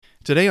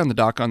Today on the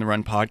Doc on the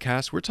Run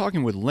podcast, we're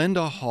talking with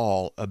Linda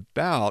Hall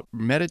about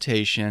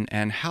meditation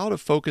and how to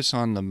focus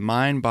on the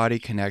mind-body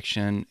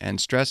connection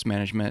and stress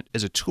management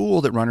as a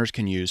tool that runners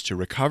can use to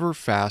recover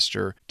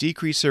faster,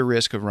 decrease their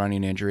risk of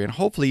running injury, and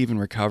hopefully even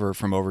recover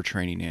from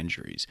overtraining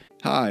injuries.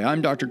 Hi,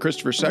 I'm Dr.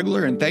 Christopher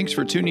Segler, and thanks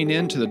for tuning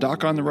in to the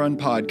Doc on the Run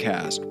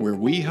podcast, where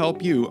we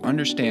help you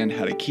understand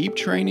how to keep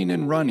training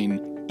and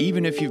running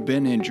even if you've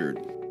been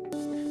injured.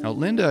 Now,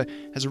 Linda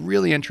has a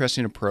really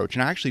interesting approach,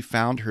 and I actually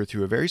found her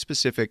through a very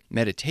specific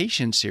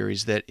meditation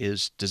series that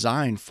is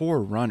designed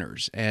for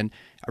runners. And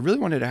I really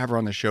wanted to have her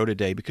on the show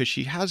today because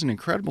she has an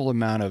incredible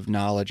amount of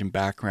knowledge and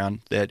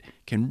background that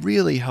can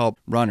really help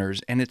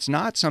runners. And it's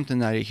not something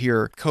that I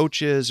hear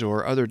coaches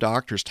or other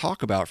doctors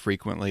talk about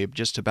frequently,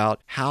 just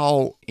about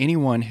how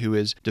anyone who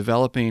is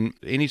developing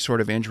any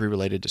sort of injury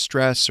related to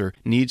stress or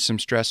needs some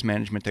stress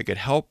management that could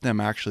help them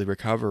actually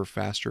recover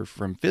faster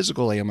from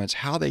physical ailments,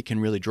 how they can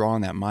really draw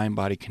on that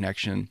mind-body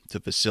connection to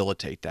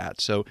facilitate that.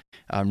 So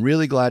I'm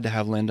really glad to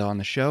have Linda on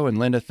the show. And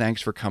Linda,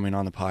 thanks for coming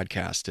on the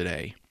podcast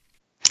today.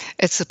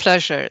 It's a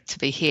pleasure to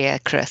be here,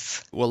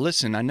 Chris. Well,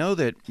 listen, I know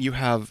that you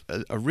have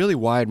a really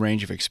wide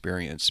range of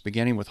experience,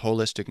 beginning with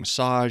holistic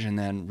massage and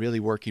then really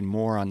working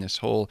more on this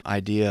whole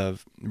idea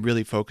of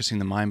really focusing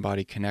the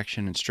mind-body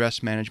connection and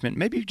stress management.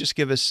 Maybe you just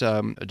give us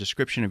a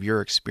description of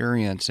your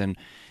experience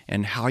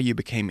and how you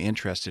became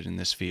interested in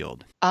this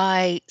field.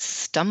 I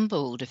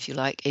stumbled, if you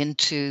like,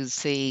 into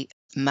the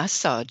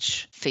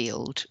massage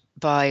field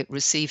by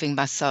receiving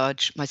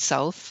massage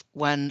myself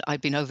when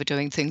I'd been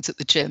overdoing things at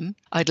the gym.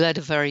 I'd led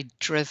a very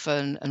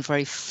driven and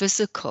very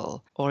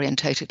physical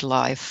orientated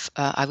life.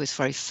 I was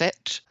very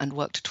fit and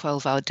worked a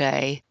 12-hour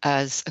day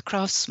as a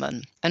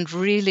craftsman and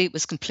really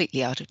was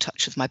completely out of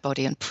touch with my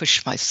body and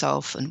pushed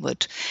myself and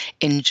would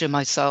injure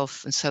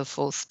myself and so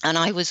forth. And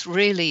I was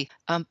really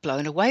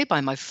blown away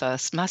by my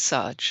first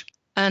massage.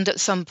 And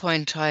at some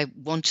point I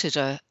wanted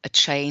a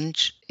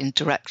change in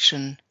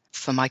direction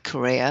for my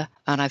career,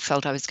 and I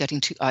felt I was getting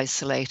too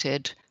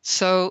isolated.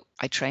 So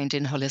I trained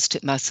in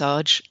holistic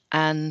massage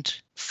and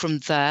from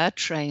there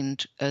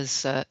trained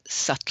as a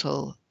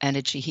subtle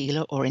energy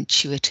healer or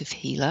intuitive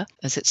healer,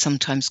 as it's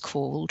sometimes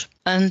called.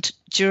 And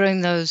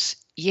during those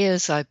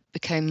years, I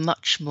became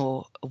much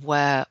more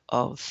aware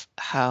of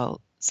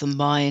how the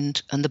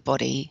mind and the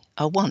body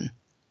are one.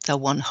 They're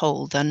one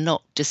whole. They're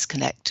not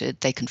disconnected.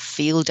 They can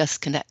feel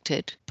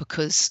disconnected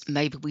because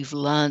maybe we've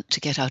learned to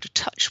get out of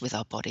touch with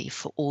our body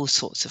for all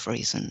sorts of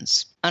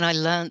reasons. And I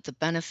learned the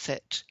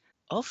benefit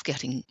of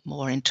getting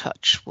more in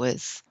touch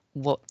with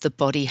what the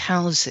body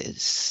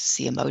houses,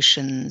 the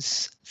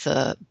emotions,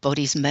 the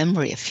body's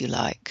memory, if you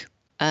like,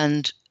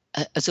 and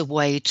as a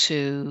way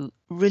to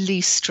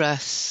release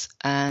stress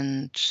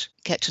and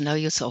get to know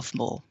yourself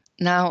more.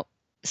 Now,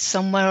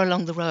 somewhere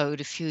along the road,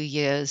 a few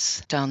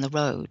years down the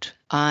road,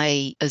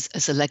 I,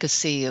 as a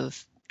legacy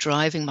of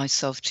driving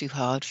myself too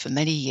hard for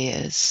many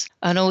years,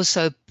 and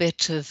also a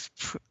bit of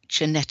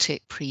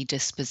genetic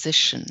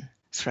predisposition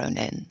thrown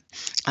in,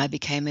 I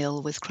became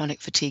ill with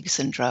chronic fatigue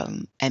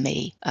syndrome,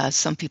 ME.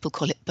 Some people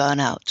call it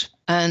burnout.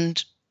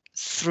 And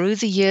over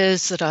the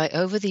years that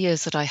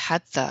I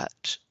had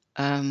that,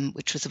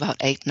 which was about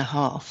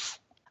 8.5,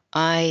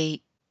 I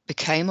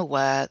became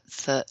aware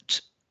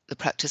that the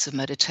practice of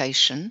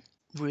meditation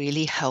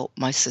really helped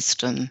my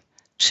system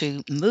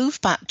to move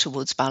back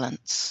towards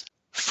balance.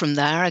 From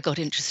there, I got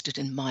interested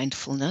in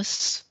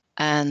mindfulness,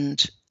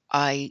 and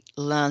I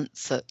learned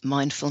that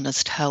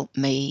mindfulness helped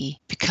me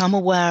become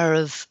aware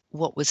of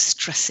what was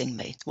stressing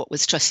me, what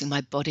was stressing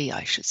my body,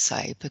 I should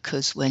say,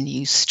 because when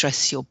you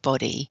stress your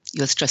body,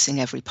 you're stressing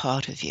every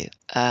part of you.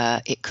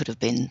 It could have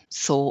been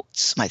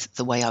thoughts,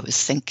 the way I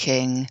was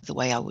thinking, the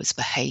way I was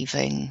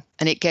behaving.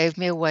 And it gave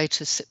me a way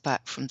to sit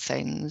back from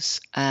things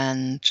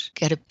and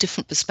get a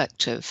different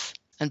perspective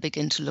and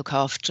begin to look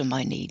after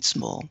my needs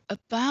more.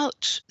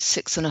 About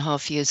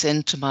 6.5 years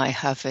into my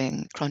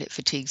having chronic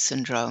fatigue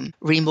syndrome,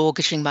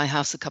 remortgaging my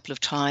house a couple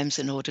of times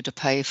in order to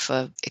pay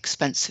for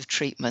expensive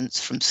treatments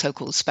from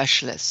so-called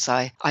specialists,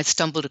 I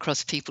stumbled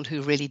across people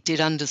who really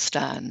did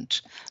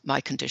understand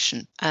my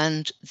condition.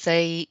 And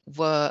they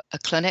were a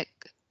clinic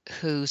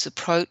whose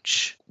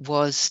approach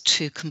was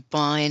to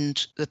combine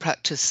the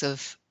practice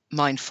of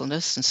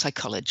mindfulness and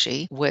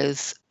psychology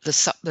with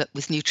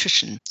with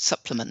nutrition,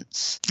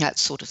 supplements, that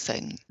sort of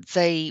thing.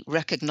 They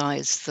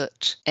recognize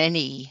that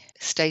any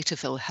state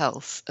of ill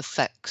health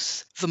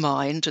affects the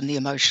mind and the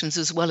emotions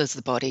as well as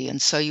the body,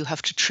 and so you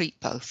have to treat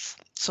both.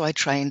 So I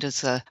trained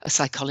as a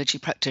psychology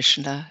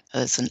practitioner,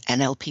 as an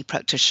NLP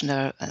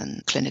practitioner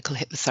and clinical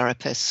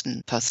hypnotherapist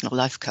and personal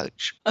life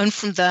coach. And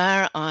from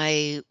there,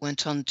 I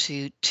went on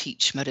to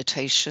teach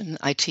meditation.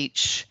 I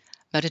teach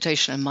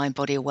meditation and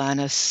mind-body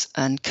awareness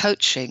and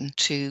coaching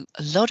to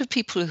a lot of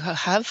people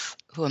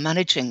who are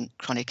managing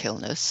chronic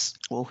illness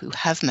or who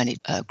have many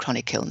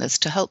chronic illness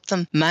to help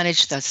them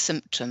manage their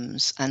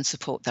symptoms and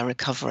support their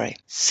recovery.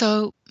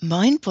 So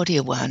mind-body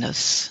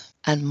awareness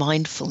and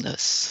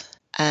mindfulness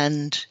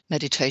and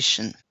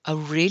meditation are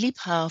really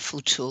powerful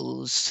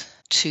tools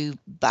to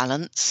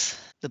balance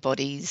the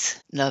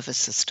body's nervous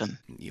system.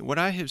 What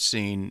I have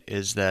seen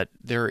is that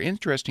there are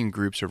interesting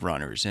groups of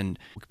runners, and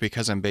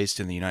because I'm based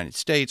in the United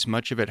States,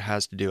 much of it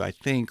has to do, I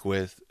think,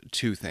 with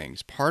two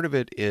things. Part of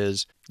it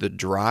is the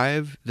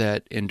drive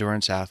that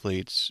endurance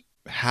athletes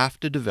have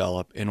to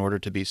develop in order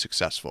to be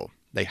successful.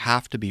 They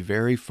have to be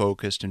very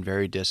focused and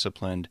very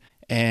disciplined,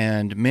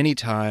 and many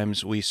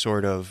times we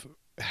sort of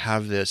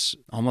have this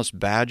almost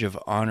badge of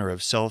honor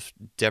of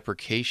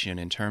self-deprecation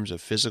in terms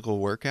of physical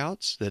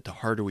workouts, that the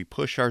harder we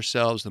push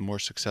ourselves, the more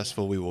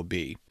successful we will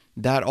be.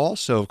 That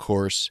also, of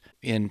course,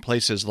 in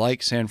places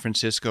like San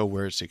Francisco,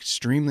 where it's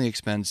extremely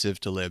expensive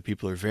to live,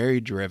 people are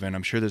very driven.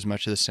 I'm sure there's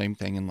much of the same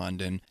thing in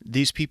London.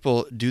 These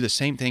people do the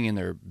same thing in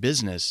their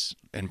business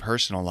and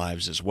personal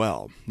lives as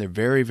well. They're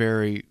very,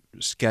 very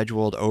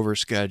scheduled,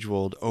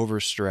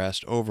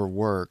 overstressed,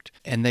 overworked,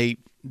 and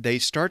they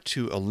start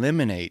to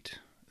eliminate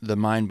the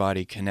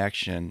mind-body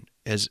connection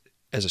as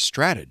a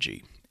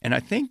strategy. And I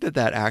think that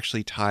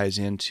actually ties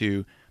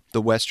into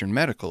the Western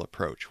medical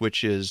approach,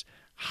 which is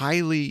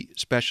highly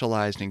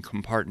specialized and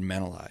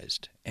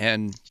compartmentalized.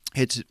 And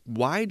it's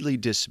widely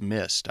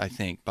dismissed, I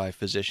think, by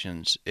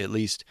physicians, at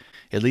least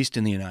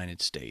in the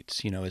United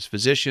States. As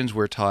physicians,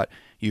 we're taught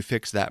you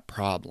fix that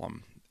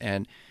problem.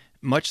 And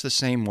much the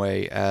same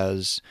way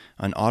as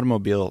an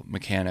automobile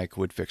mechanic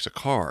would fix a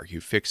car. You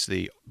fix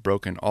the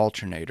broken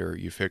alternator,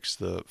 you fix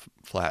the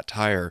flat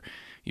tire,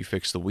 you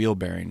fix the wheel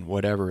bearing,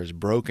 whatever is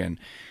broken.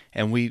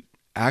 And we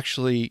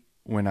actually,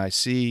 when I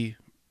see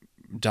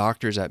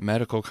doctors at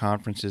medical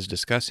conferences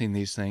discussing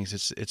these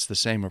things, it's the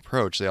same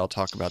approach. They all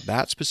talk about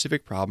that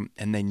specific problem,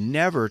 and they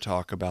never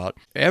talk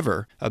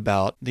ever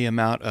about the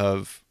amount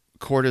of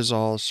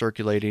cortisol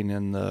circulating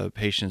in the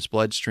patient's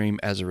bloodstream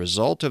as a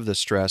result of the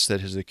stress that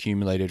has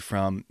accumulated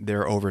from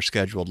their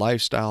overscheduled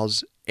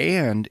lifestyles,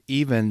 and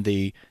even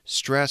the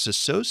stress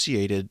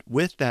associated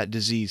with that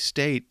disease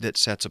state that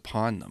sets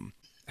upon them.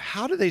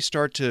 How do they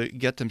start to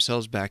get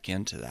themselves back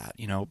into that?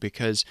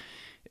 Because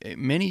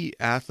many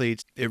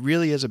athletes, it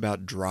really is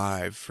about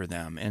drive for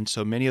them. And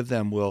so many of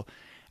them will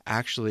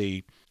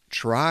actually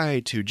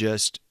try to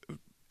just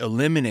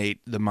eliminate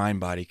the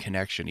mind-body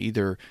connection,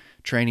 either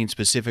training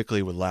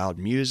specifically with loud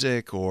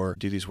music or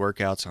do these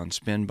workouts on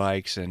spin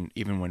bikes, and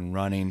even when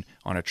running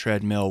on a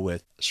treadmill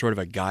with sort of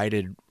a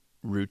guided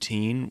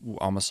routine,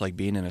 almost like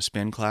being in a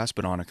spin class,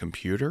 but on a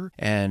computer.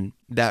 And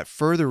that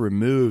further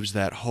removes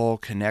that whole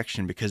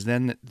connection, because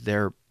then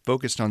they're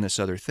focused on this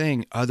other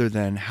thing other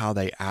than how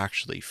they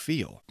actually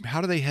feel.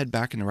 How do they head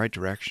back in the right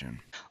direction?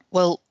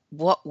 Well,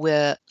 what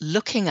we're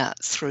looking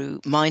at through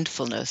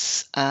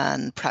mindfulness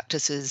and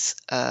practices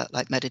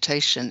like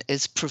meditation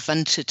is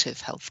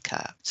preventative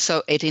healthcare.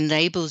 So it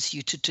enables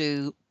you to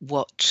do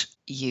what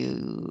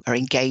you are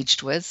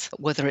engaged with,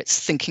 whether it's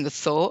thinking a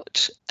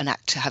thought,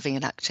 having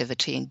an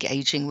activity,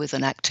 engaging with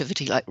an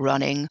activity like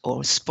running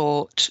or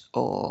sport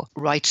or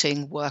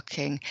writing,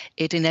 working.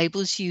 It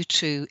enables you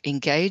to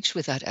engage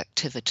with that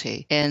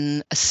activity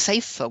in a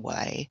safer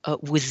way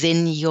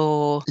within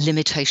your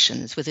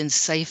limitations, within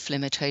safe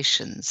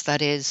limitations.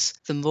 That is,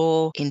 the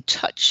more in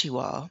touch you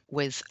are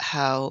with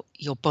how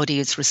your body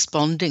is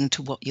responding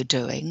to what you're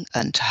doing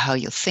and to how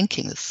you're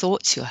thinking, the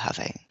thoughts you're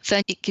having,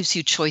 then it gives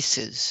you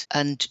choices.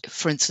 And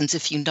for instance,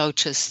 if you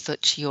notice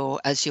that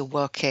as you're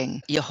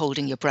working, you're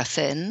holding your breath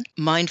in,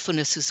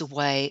 mindfulness is a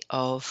way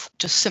of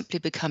just simply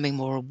becoming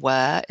more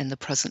aware in the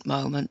present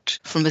moment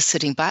from a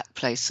sitting back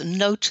place and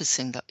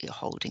noticing that you're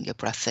holding your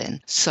breath in.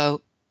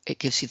 So it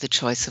gives you the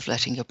choice of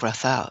letting your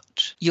breath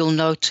out. You'll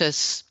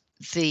notice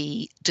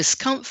the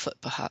discomfort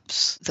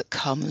perhaps that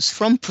comes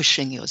from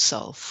pushing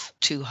yourself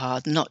too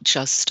hard, not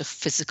just a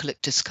physical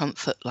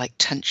discomfort like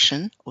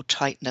tension or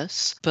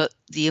tightness, but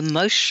the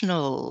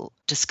emotional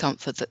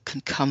discomfort that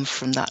can come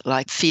from that,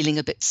 like feeling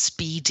a bit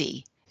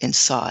speedy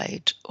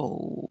inside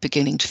or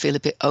beginning to feel a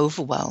bit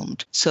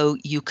overwhelmed. So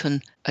you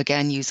can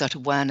again use that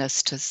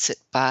awareness to sit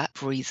back,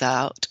 breathe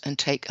out, and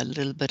take a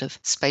little bit of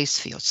space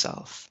for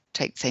yourself.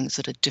 Take things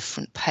at a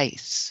different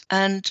pace.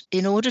 And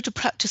in order to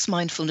practice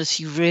mindfulness,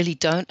 you really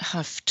don't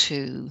have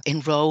to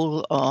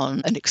enroll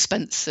on an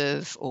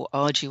expensive or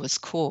arduous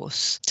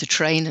course to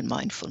train in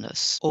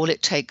mindfulness. All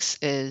it takes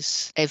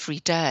is every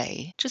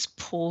day just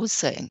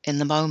pausing in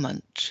the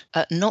moment,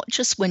 not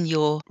just when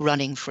you're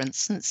running, for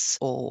instance,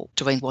 or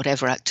doing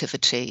whatever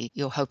activity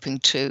you're hoping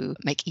to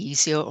make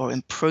easier or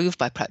improve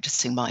by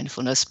practicing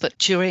mindfulness, but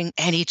during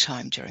any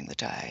time during the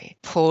day,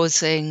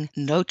 pausing,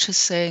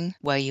 noticing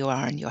where you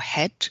are in your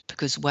head,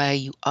 because where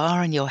you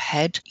are in your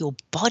head, your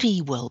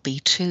body will be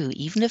too,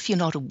 even if you're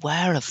not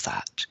aware of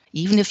that.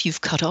 Even if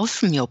you've cut off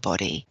from your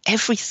body,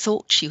 every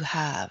thought you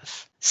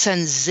have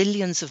sends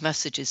zillions of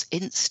messages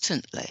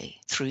instantly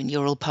through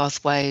neural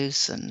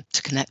pathways and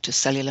to connect to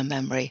cellular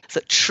memory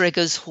that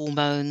triggers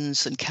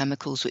hormones and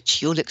chemicals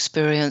which you'll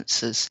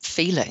experience as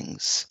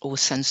feelings or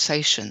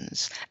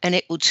sensations. And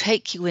it will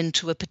take you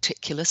into a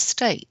particular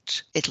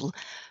state. It'll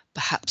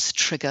perhaps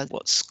trigger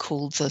what's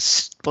called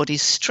the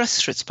body's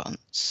stress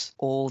response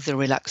or the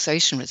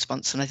relaxation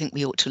response. And I think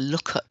we ought to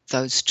look at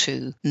those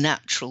two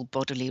natural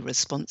bodily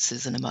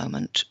responses in a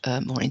moment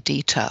more in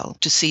detail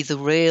to see the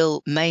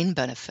real main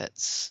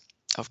benefits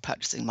of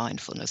practicing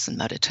mindfulness and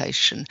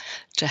meditation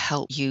to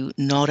help you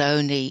not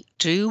only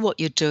do what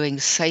you're doing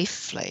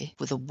safely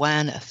with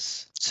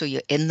awareness, so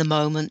you're in the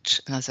moment,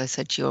 and as I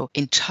said, you're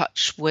in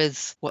touch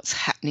with what's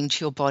happening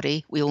to your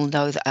body. We all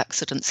know that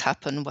accidents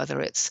happen,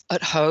 whether it's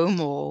at home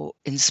or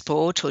in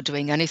sport or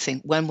doing anything,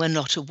 when we're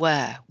not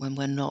aware, when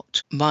we're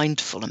not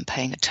mindful and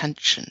paying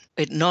attention.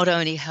 It not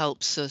only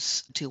helps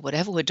us do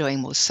whatever we're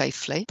doing more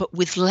safely, but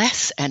with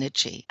less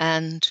energy,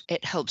 and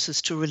it helps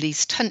us to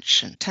release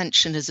tension.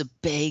 Tension is a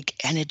big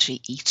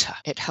energy eater.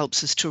 It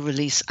helps us to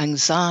release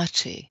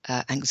anxiety.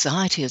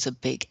 Anxiety is a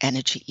big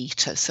energy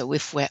eater. So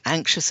if we're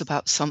anxious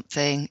about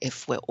something,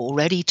 if we're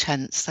already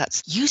tense,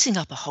 that's using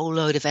up a whole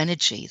load of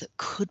energy that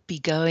could be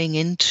going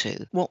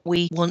into what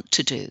we want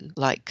to do,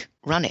 like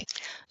running.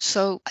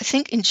 So I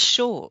think in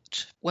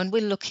short, when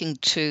we're looking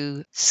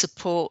to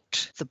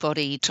support the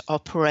body to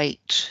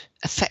operate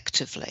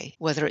effectively,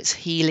 whether it's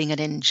healing an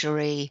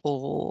injury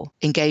or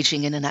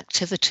engaging in an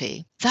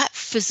activity, that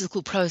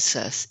physical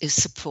process is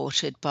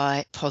supported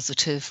by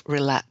positive,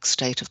 relaxed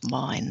state of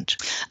mind.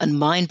 And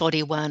mind-body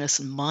awareness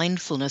and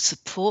mindfulness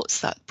supports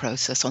that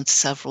process on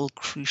several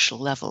crucial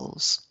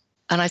levels.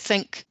 And I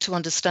think to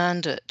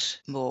understand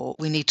it more,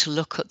 we need to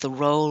look at the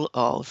role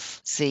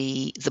of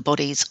the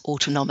body's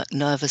autonomic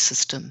nervous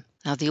system.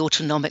 Now, the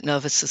autonomic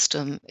nervous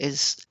system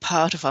is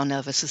part of our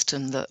nervous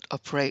system that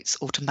operates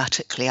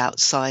automatically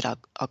outside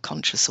our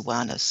conscious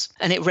awareness.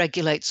 And it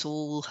regulates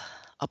all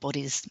our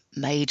body's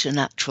major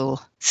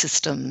natural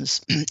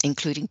systems,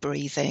 including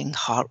breathing,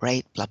 heart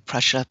rate, blood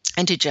pressure,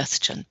 and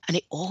digestion. And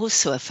it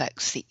also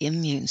affects the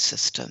immune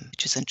system,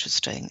 which is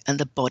interesting, and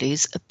the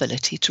body's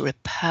ability to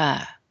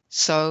repair.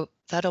 So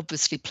that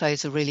obviously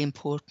plays a really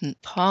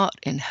important part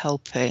in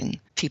helping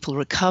people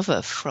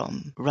recover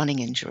from running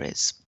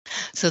injuries.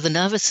 So the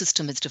nervous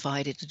system is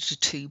divided into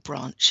two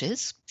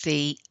branches.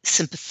 The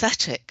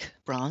sympathetic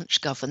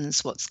branch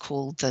governs what's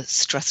called the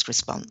stress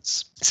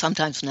response,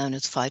 sometimes known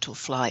as fight or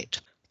flight,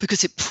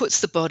 because it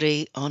puts the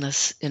body in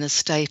a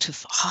state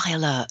of high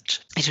alert.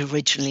 It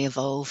originally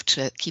evolved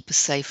to keep us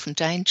safe from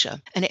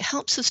danger. And it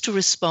helps us to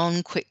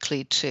respond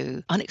quickly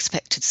to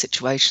unexpected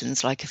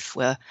situations, like if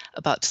we're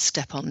about to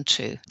step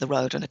onto the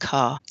road and a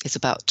car is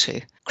about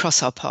to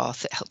cross our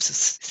path. It helps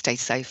us stay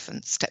safe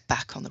and step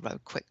back on the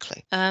road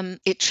quickly.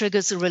 It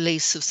triggers a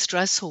release of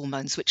stress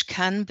hormones, which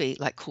can be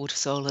like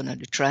cortisol and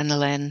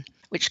adrenaline,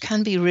 which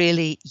can be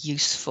really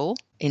useful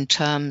in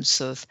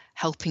terms of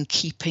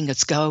keeping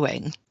us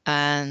going,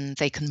 and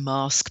they can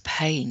mask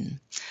pain.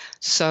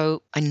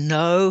 So I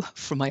know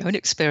from my own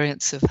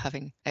experience of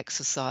having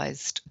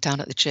exercised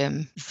down at the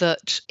gym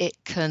that it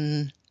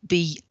can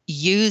be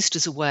used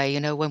as a way,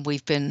 when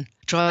we've been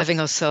driving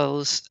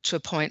ourselves to a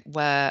point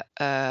where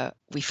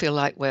we feel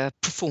like we're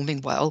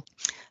performing well,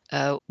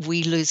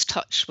 we lose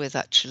touch with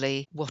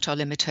actually what our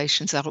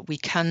limitations are, what we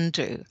can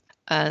do.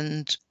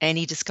 And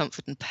any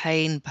discomfort and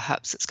pain,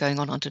 perhaps, that's going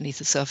on underneath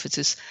the surface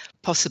is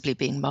possibly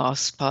being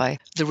masked by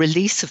the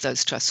release of those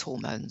stress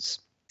hormones.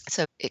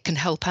 So it can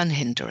help and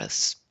hinder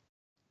us.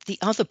 The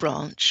other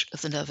branch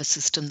of the nervous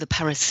system, the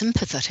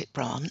parasympathetic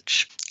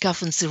branch,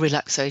 governs the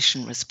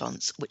relaxation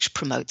response, which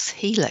promotes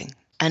healing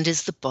and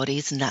is the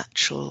body's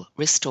natural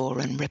restore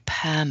and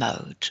repair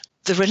mode.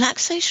 The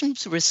relaxation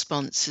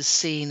response is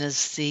seen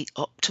as the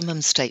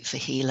optimum state for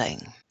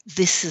healing.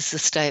 This is the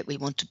state we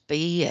want to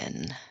be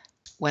in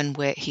when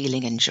we're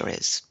healing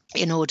injuries,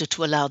 in order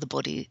to allow the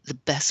body the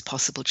best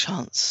possible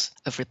chance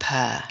of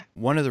repair.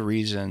 One of the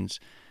reasons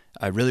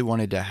I really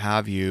wanted to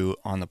have you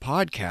on the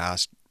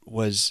podcast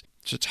was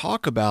to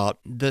talk about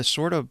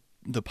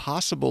the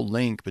possible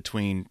link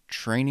between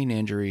training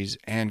injuries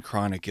and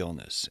chronic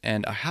illness.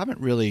 And I haven't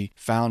really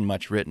found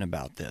much written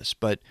about this,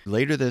 but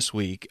later this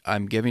week,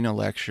 I'm giving a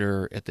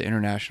lecture at the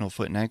International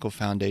Foot and Ankle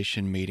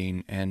Foundation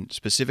meeting, and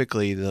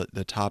specifically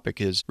the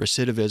topic is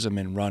recidivism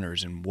in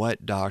runners and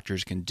what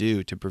doctors can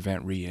do to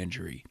prevent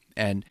re-injury.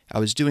 And I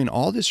was doing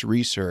all this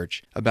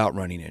research about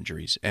running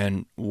injuries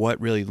and what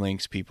really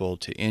links people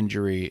to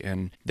injury.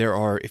 And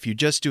if you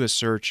just do a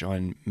search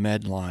on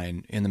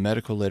Medline in the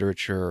medical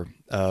literature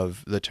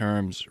of the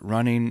terms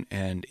running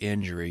and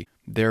injury,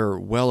 there are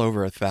well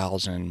over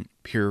 1,000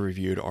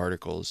 peer-reviewed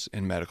articles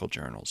in medical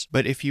journals.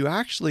 But if you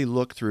actually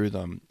look through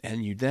them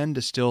and you then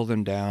distill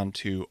them down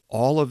to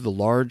all of the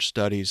large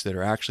studies that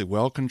are actually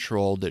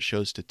well-controlled that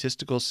show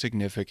statistical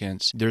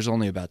significance, there's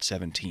only about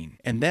 17.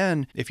 And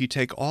then if you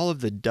take all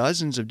of the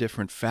dozens of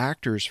different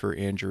factors for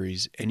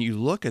injuries and you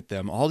look at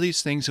them, all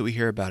these things that we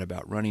hear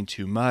about running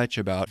too much,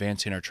 about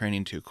advancing our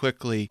training too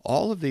quickly,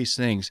 all of these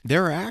things,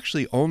 there are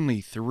actually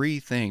only 3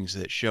 things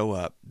that show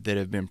up that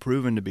have been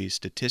proven to be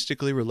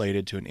statistically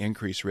related to an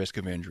increased risk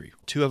of injury.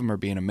 2 of them are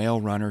being a male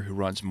runner who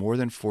runs more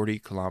than 40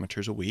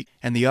 kilometers a week,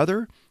 and the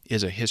other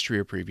is a history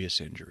of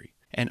previous injury.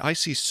 And I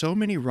see so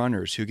many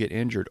runners who get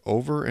injured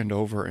over and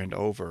over and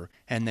over,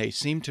 and they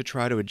seem to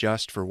try to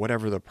adjust for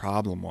whatever the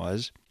problem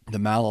was, the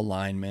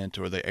malalignment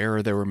or the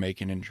error they were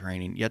making in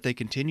training, yet they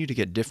continue to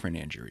get different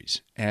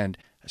injuries. And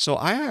so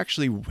I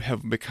actually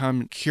have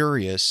become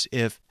curious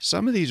if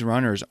some of these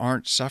runners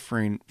aren't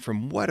suffering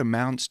from what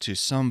amounts to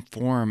some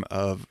form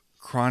of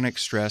chronic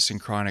stress and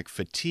chronic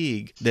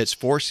fatigue that's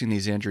forcing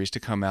these injuries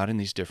to come out in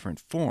these different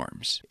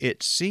forms.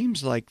 It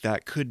seems like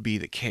that could be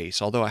the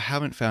case. Although I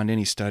haven't found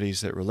any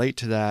studies that relate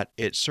to that,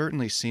 it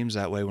certainly seems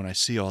that way when I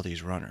see all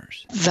these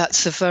runners.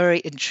 That's a very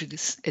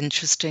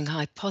interesting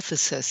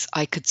hypothesis.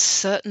 I could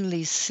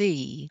certainly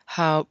see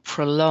how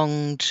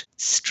prolonged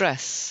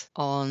stress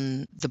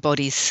on the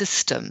body's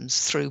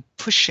systems through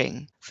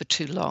pushing for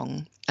too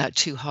long,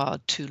 too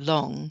hard, too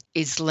long,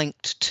 is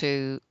linked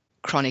to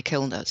chronic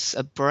illness,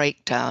 a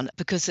breakdown,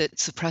 because it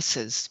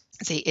suppresses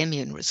the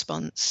immune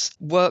response.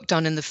 Work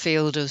done in the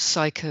field of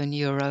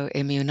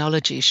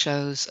psychoneuroimmunology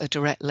shows a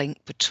direct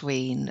link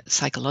between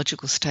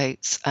psychological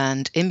states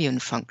and immune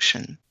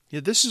function. Yeah,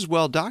 this is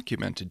well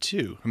documented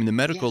too. I mean, the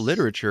medical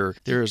literature,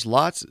 there is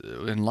lots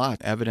of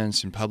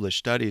evidence and published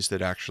studies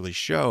that actually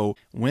show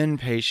when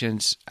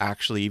patients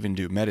actually even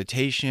do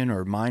meditation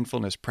or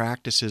mindfulness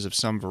practices of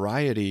some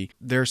variety,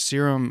 their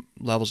serum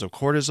levels of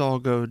cortisol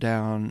go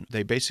down.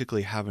 They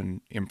basically have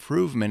an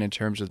improvement in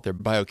terms of their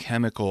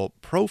biochemical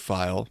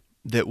profile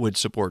that would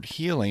support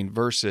healing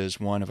versus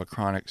one of a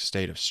chronic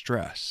state of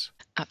stress.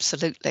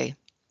 Absolutely.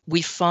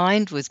 We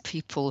find with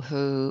people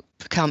who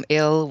become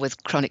ill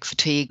with chronic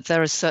fatigue,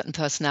 there are certain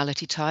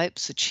personality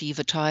types,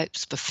 achiever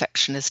types,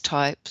 perfectionist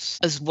types,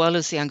 as well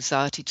as the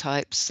anxiety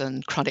types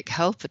and chronic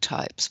helper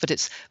types. But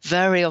it's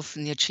very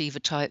often the achiever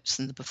types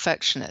and the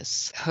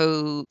perfectionists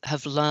who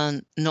have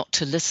learned not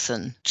to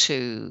listen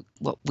to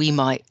what we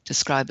might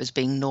describe as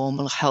being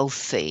normal,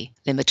 healthy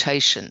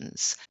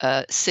limitations,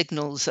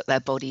 signals that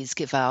their bodies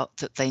give out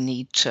that they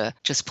need to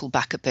just pull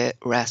back a bit,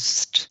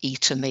 rest,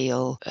 eat a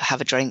meal, have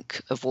a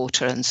drink of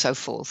water, and so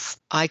forth.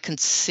 I can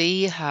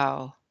see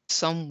how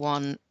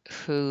someone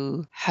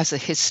who has a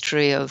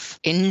history of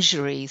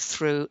injury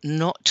through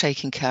not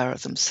taking care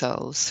of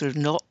themselves, through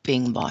not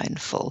being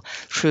mindful,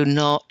 through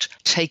not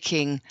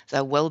taking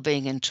their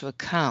well-being into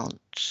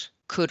account,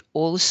 could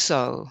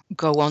also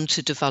go on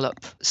to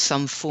develop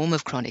some form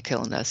of chronic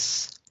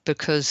illness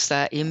because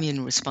their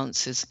immune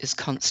response is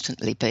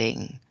constantly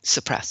being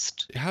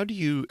suppressed. How do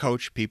you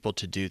coach people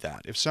to do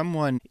that? If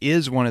someone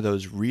is one of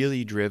those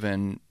really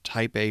driven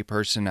type A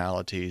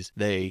personalities,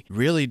 they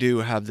really do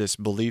have this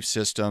belief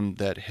system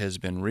that has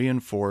been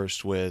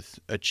reinforced with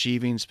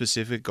achieving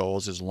specific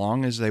goals as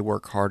long as they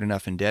work hard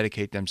enough and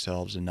dedicate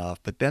themselves enough,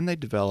 but then they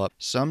develop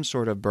some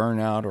sort of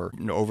burnout or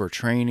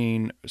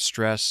overtraining,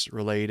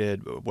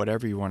 stress-related,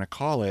 whatever you want to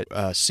call it,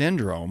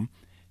 syndrome.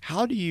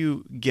 How do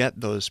you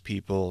get those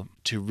people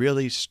to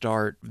really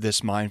start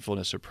this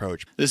mindfulness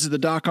approach? This is the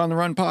Doc on the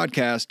Run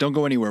podcast. Don't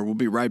go anywhere. We'll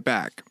be right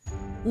back.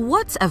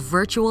 What's a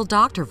virtual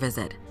doctor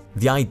visit?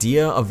 The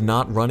idea of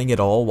not running at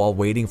all while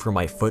waiting for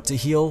my foot to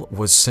heal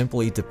was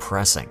simply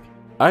depressing.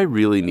 I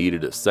really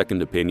needed a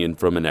second opinion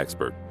from an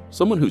expert,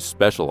 someone who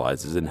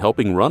specializes in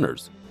helping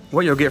runners.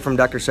 What you'll get from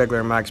Dr.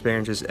 Segler, in my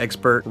experience, is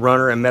expert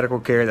runner and medical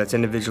care that's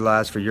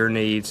individualized for your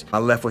needs. I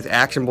left with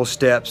actionable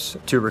steps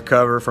to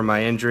recover from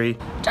my injury.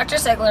 Dr.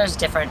 Segler is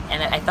different,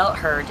 and I felt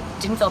heard,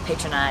 didn't feel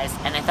patronized,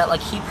 and I felt like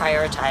he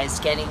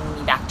prioritized getting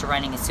me back to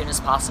running as soon as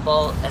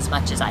possible, as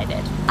much as I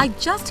did. I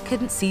just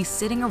couldn't see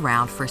sitting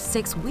around for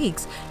 6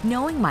 weeks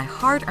knowing my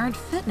hard-earned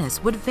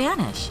fitness would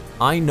vanish.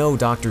 I know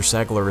Dr.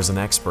 Segler is an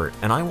expert,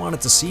 and I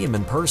wanted to see him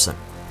in person.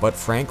 But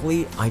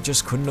frankly, I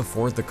just couldn't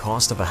afford the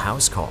cost of a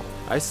house call.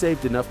 I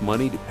saved enough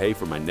money to pay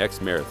for my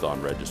next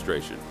marathon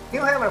registration.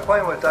 You'll have an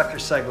appointment with Dr.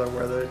 Segler,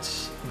 whether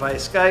it's via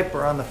Skype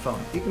or on the phone.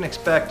 You can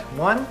expect,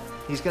 1,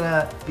 he's going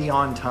to be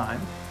on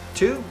time.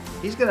 2,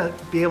 he's going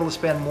to be able to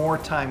spend more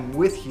time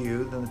with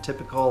you than the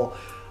typical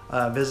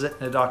visit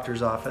in a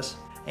doctor's office.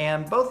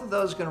 And both of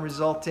those are going to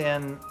result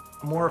in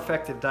a more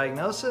effective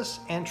diagnosis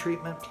and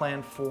treatment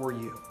plan for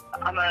you.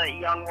 I'm a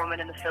young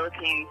woman in the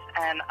Philippines,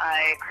 and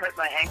I hurt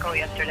my ankle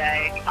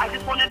yesterday. I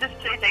just wanted to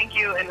say thank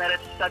you, and that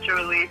it's such a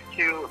relief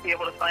to be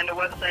able to find a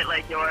website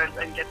like yours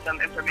and get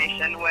some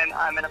information when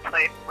I'm in a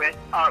place with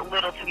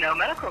little to no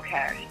medical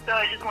care. So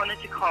I just wanted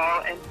to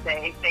call and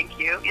say thank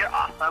you. You're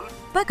awesome.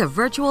 Book a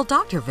virtual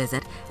doctor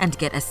visit and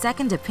get a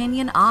second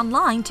opinion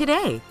online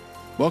today.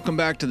 Welcome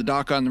back to the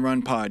Doc on the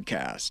Run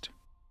podcast.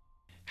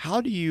 How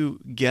do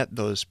you get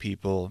those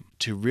people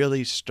to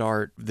really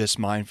start this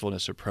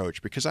mindfulness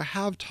approach? Because I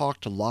have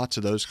talked to lots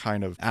of those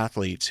kind of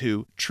athletes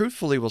who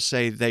truthfully will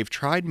say they've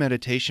tried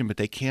meditation, but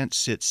they can't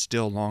sit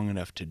still long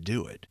enough to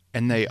do it.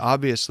 And they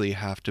obviously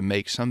have to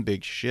make some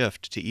big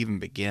shift to even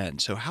begin.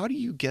 So how do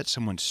you get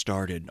someone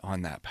started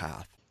on that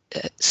path?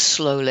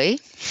 Slowly.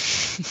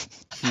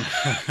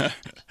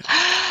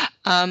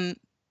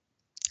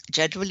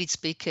 Generally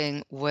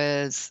speaking,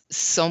 with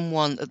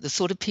someone, the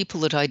sort of people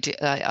that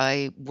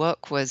I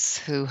work with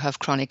who have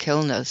chronic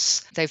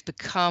illness, they've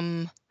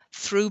become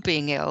through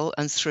being ill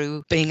and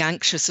through being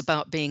anxious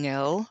about being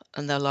ill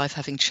and their life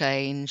having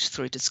changed,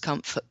 through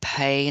discomfort,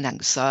 pain,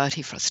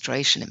 anxiety,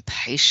 frustration,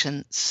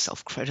 impatience,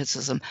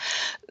 self-criticism,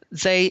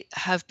 they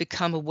have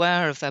become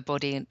aware of their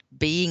body and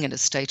being in a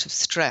state of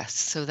stress.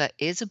 So there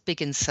is a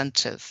big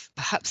incentive.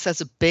 Perhaps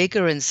there's a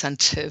bigger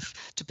incentive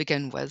to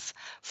begin with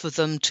for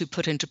them to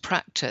put into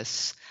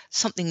practice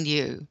something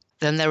new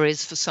than there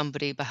is for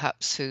somebody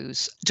perhaps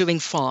who's doing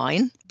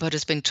fine, but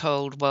has been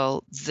told,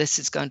 well, this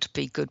is going to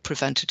be good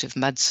preventative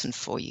medicine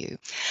for you.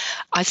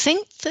 I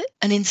think that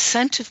an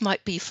incentive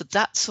might be for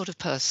that sort of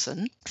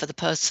person, for the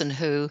person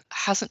who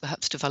hasn't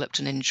perhaps developed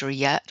an injury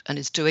yet and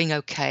is doing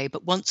okay,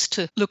 but wants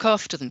to look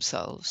after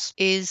themselves,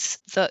 is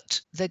that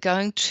they're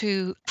going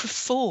to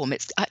perform.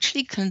 It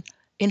actually can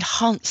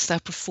enhance their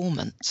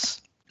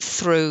performance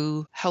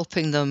through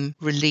helping them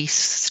release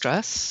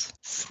stress,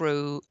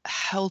 through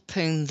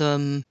helping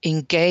them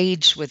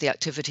engage with the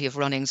activity of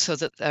running so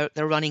that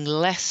they're running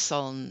less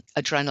on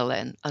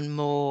adrenaline and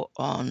more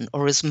on,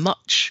 or as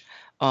much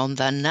on,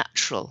 their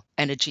natural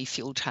energy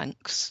fuel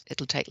tanks.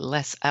 It'll take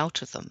less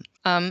out of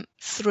them.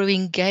 Through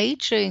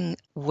engaging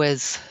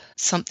with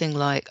something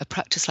like a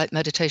practice like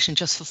meditation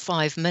just for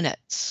 5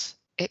 minutes,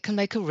 it can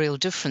make a real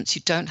difference.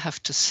 You don't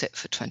have to sit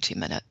for 20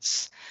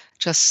 minutes.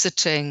 Just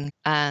sitting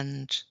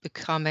and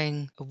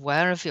becoming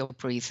aware of your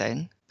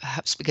breathing,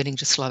 perhaps beginning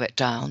to slow it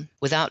down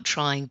without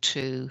trying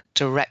to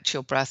direct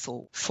your breath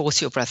or force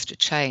your breath to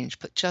change,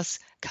 but just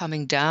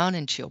coming down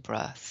into your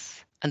breath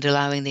and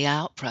allowing the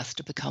out breath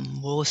to become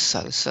more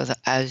so that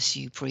as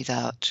you breathe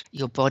out,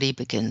 your body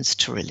begins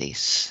to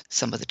release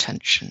some of the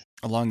tension.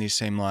 Along these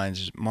same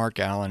lines, Mark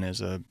Allen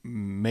is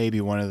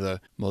maybe one of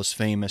the most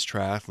famous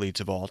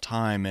triathletes of all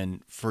time.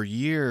 And for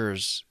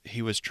years,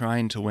 he was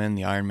trying to win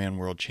the Ironman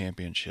World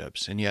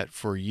Championships. And yet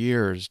for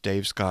years,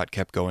 Dave Scott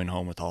kept going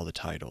home with all the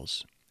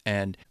titles.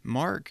 And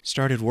Mark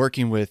started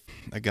working with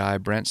a guy,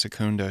 Brent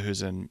Secunda,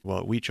 who's a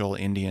Huichol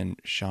Indian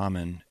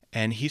shaman.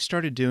 And he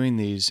started doing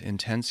these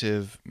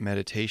intensive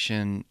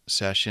meditation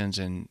sessions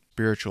and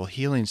spiritual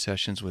healing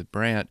sessions with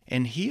Brent.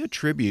 And he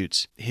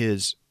attributes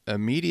his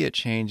immediate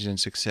change in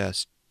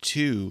success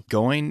to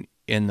going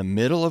in the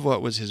middle of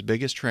what was his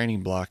biggest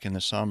training block in the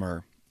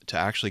summer to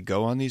actually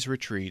go on these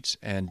retreats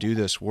and do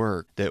this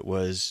work that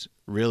was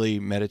really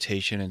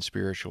meditation and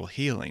spiritual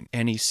healing.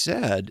 And he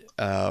said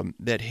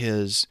that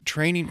his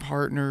training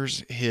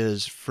partners,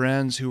 his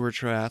friends who were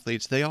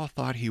triathletes, they all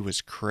thought he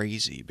was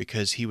crazy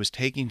because he was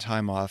taking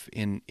time off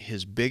in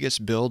his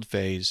biggest build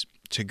phase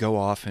to go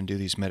off and do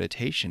these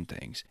meditation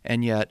things.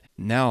 And yet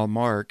now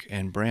Mark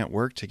and Brant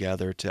work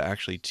together to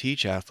actually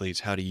teach athletes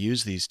how to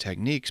use these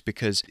techniques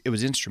because it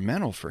was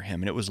instrumental for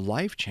him and it was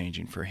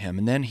life-changing for him.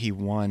 And then he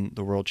won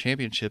the world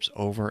championships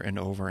over and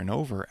over and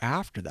over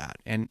after that.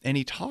 And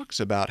he talks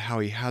about how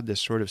he had this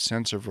sort of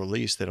sense of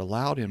release that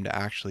allowed him to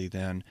actually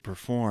then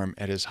perform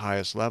at his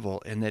highest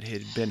level and that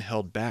had been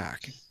held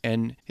back.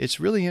 And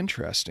it's really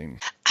interesting.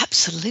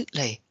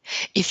 Absolutely.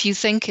 If you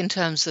think in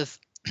terms of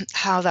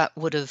how that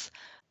would have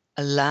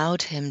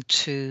allowed him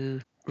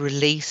to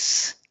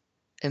release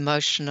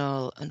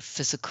emotional and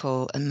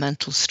physical and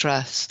mental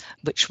stress,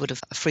 which would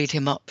have freed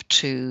him up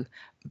to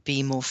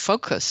be more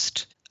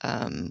focused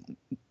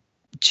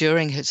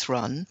during his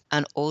run,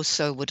 and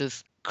also would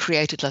have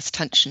created less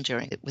tension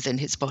within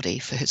his body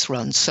for his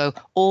run. So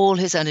all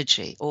his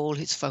energy, all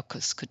his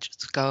focus could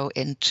just go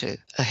into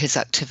his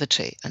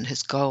activity and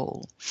his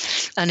goal.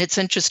 And it's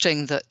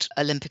interesting that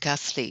Olympic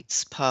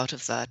athletes, part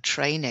of their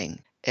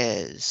training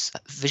is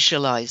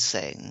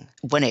visualizing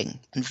winning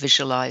and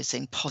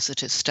visualizing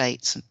positive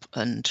states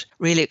and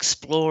really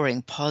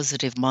exploring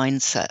positive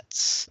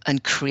mindsets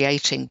and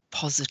creating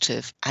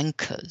positive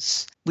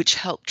anchors, which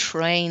help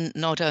train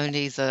not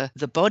only the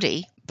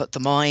body, but the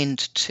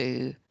mind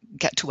to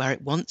get to where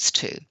it wants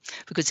to.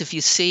 Because if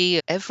you see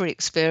every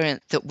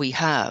experience that we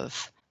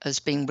have as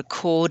being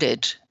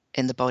recorded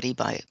in the body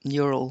by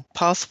neural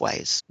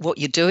pathways, what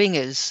you're doing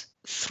is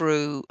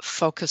through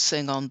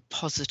focusing on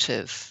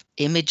positive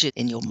images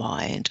in your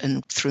mind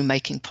and through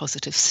making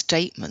positive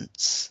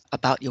statements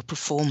about your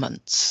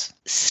performance,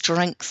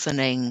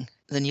 strengthening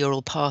the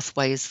neural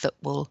pathways that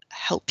will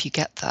help you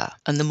get there.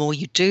 And the more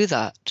you do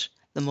that,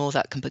 the more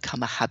that can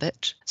become a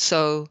habit.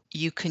 So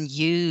you can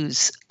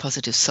use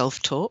positive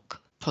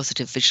self-talk,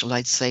 positive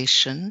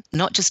visualization,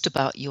 not just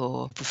about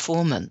your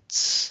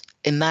performance.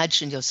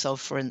 Imagine yourself,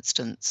 for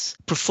instance,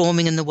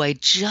 performing in the way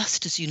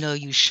just as you know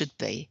you should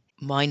be,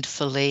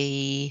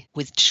 mindfully,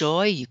 with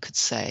joy, you could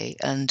say,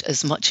 and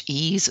as much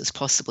ease as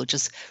possible.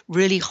 Just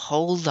really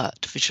hold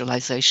that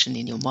visualization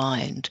in your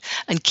mind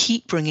and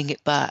keep bringing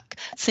it back.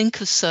 Think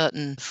of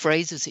certain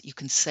phrases that you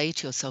can say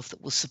to yourself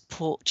that will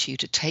support you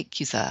to take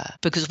you there.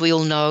 Because we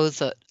all know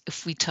that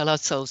if we tell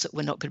ourselves that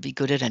we're not going to be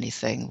good at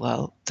anything,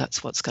 well,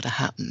 that's what's going to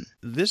happen.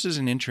 This is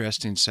an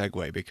interesting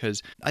segue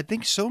because I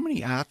think so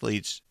many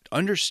athletes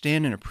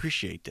understand and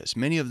appreciate this.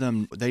 Many of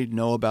them, they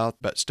know about,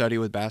 but study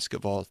with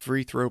basketball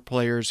free throw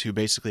players who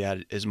basically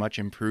had as much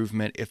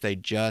improvement if they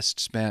just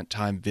spent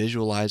time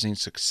visualizing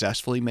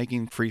successfully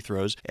making free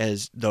throws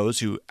as those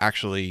who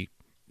actually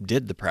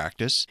did the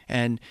practice,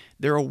 and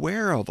they're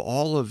aware of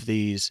all of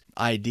these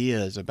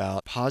ideas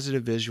about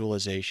positive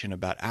visualization,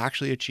 about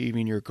actually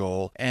achieving your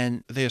goal,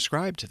 and they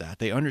ascribe to that.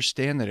 They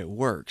understand that it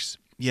works.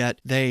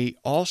 Yet they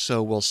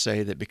also will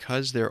say that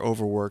because they're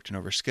overworked and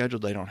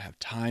overscheduled, they don't have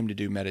time to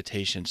do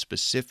meditation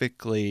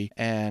specifically.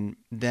 And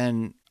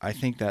then I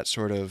think that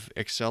sort of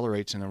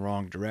accelerates in the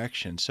wrong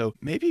direction. So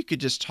maybe you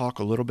could just talk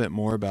a little bit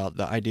more about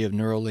the idea of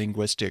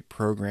neurolinguistic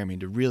programming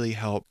to really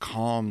help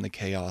calm the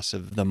chaos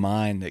of the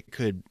mind that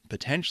could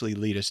potentially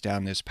lead us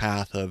down this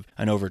path of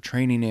an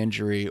overtraining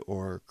injury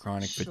or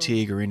chronic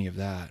fatigue or any of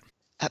that.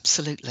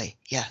 Absolutely.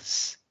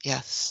 Yes.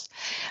 Yes.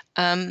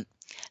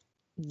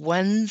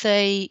 When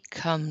they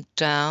come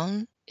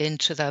down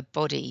into their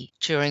body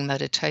during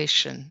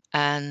meditation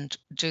and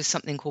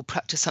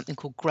practice something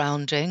called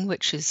grounding,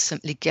 which is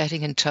simply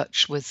getting in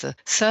touch with the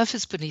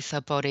surface beneath their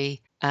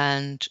body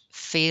and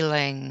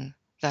feeling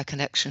their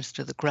connections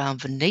to the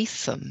ground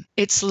beneath them,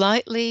 it's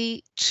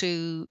likely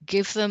to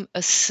give them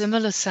a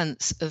similar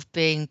sense of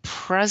being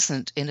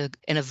present in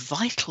a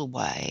vital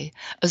way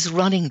as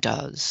running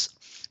does.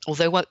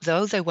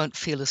 Although they won't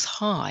feel as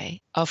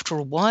high, after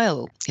a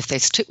while, if they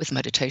stick with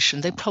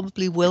meditation, they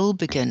probably will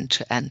begin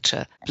to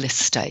enter bliss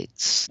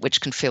states, which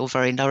can feel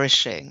very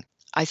nourishing.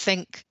 I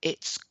think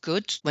it's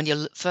good when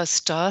you're first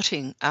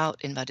starting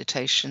out in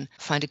meditation,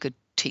 find a good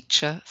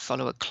teacher,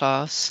 follow a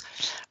class,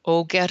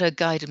 or get a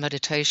guided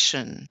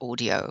meditation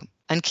audio.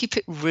 And keep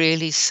it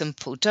really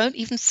simple. Don't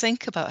even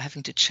think about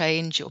having to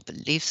change your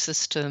belief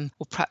system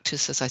or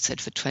practice, as I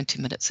said, for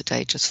 20 minutes a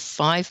day. Just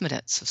 5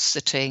 minutes of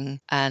sitting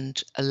and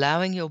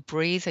allowing your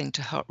breathing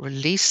to help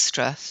release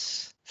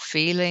stress,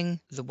 feeling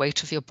the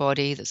weight of your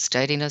body, the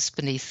steadiness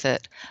beneath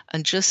it,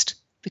 and just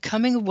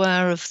becoming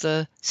aware of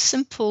the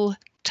simple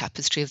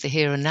tapestry of the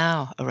here and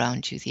now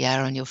around you, the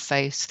air on your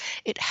face.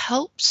 It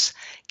helps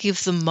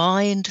give the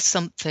mind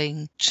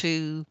something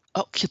to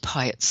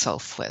occupy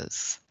itself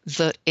with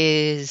that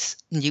is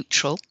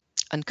neutral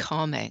and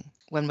calming.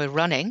 When we're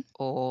running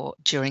or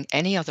during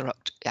any other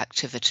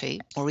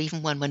activity, or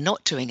even when we're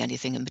not doing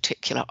anything in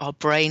particular, our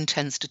brain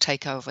tends to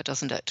take over,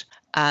 doesn't it?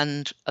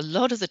 And a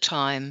lot of the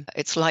time,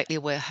 it's likely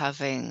we're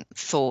having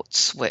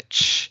thoughts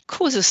which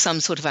causes some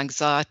sort of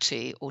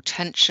anxiety or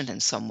tension in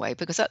some way,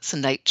 because that's the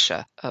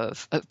nature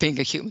of being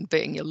a human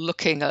being. You're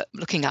looking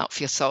out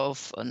for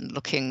yourself and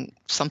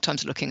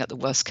sometimes looking at the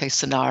worst case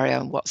scenario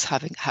and what's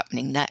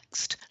happening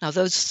next. Now,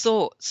 those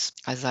thoughts,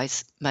 as I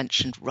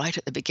mentioned right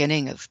at the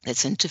beginning of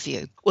this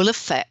interview, will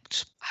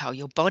affect how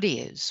your body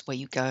is, where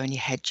you go in your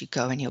head, you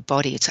go in your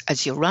body. It's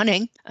as you're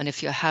running, and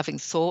if you're having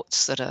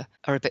thoughts that are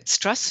a bit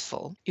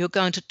stressful, you're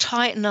going to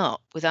tighten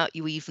up without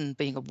you even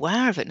being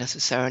aware of it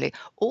necessarily.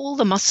 All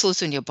the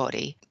muscles in your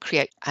body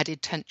create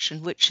added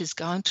tension, which is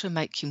going to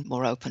make you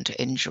more open to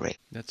injury.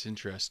 That's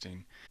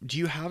interesting. Do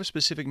you have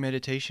specific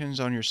meditations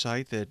on your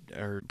site that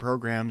are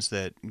programs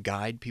that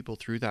guide people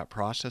through that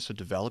process of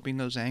developing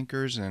those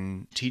anchors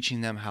and teaching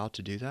them how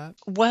to do that?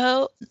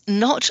 Well,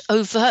 not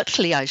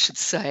overtly, I should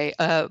say.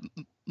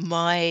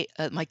 My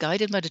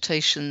guided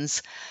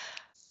meditations,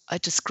 I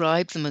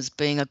describe them as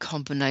being a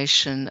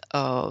combination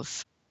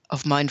of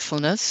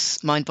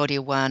mindfulness, mind-body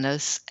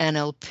awareness,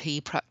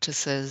 NLP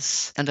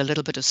practices, and a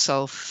little bit of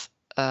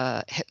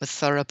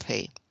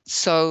hypnotherapy.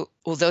 So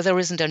although there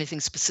isn't anything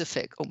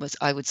specific, almost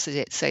I would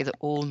say that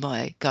all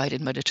my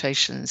guided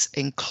meditations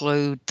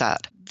include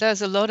that.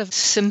 There's a lot of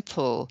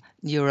simple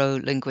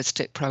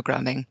neuro-linguistic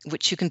programming,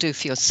 which you can do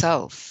for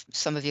yourself.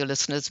 Some of your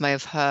listeners may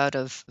have heard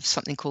of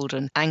something called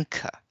an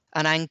anchor.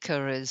 An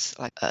anchor is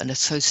like an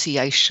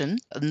association,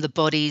 and the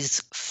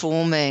body's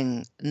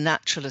forming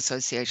natural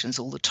associations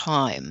all the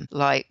time.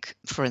 Like,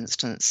 for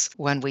instance,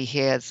 when we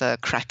hear the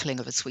crackling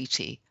of a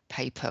sweetie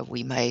paper,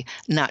 we may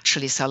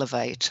naturally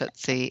salivate at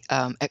the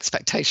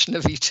expectation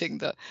of eating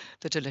the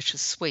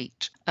delicious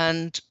sweet.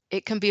 And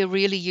it can be a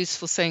really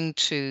useful thing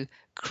to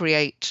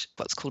create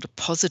what's called a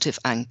positive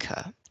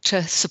anchor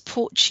to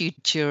support you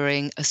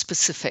during a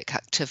specific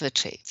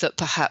activity that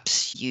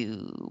perhaps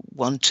you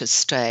want to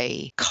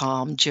stay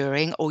calm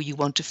during, or you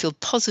want to feel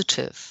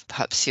positive.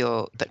 Perhaps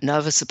you're a bit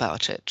nervous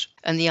about it.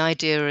 And the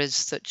idea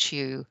is that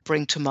you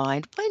bring to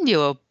mind, when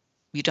you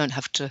don't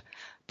have to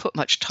put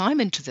much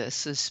time into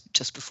this, as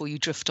just before you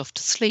drift off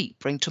to sleep,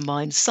 bring to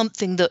mind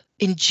something that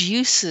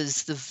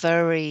induces the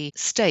very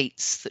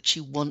states that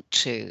you want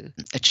to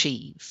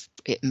achieve.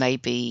 It may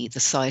be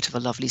the sight of a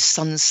lovely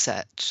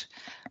sunset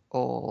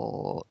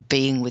or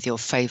being with your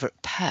favorite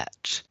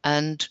pet,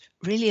 and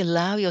really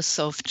allow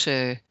yourself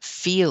to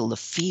feel the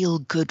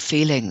feel-good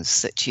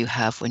feelings that you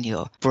have when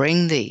you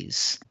bring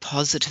these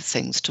positive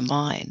things to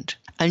mind.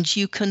 And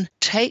you can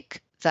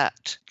take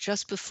that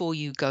just before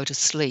you go to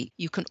sleep.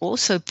 You can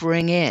also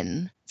bring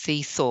in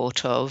the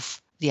thought of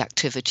the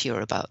activity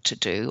you're about to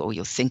do, or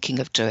you're thinking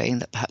of doing,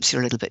 that perhaps you're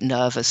a little bit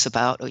nervous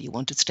about, or you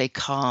want to stay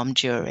calm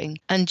during.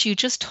 And you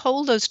just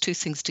hold those two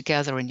things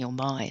together in your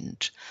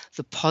mind,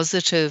 the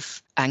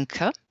positive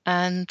anchor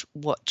and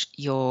what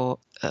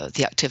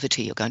the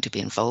activity you're going to be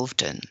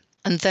involved in.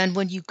 And then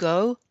when you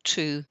go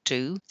to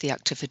do the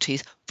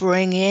activities,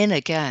 bring in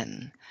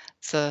again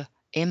the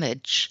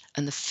image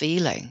and the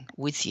feeling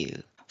with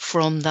you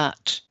from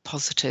that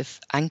positive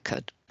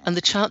anchor. And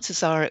the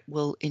chances are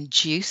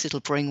it'll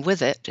bring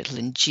with it, it'll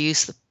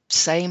induce the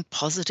same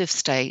positive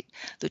state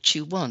that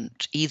you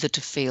want, either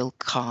to feel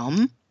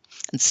calm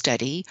and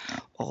steady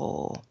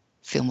or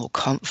feel more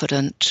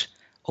confident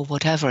or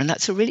whatever. And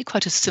that's really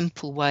quite a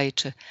simple way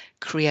to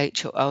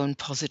create your own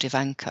positive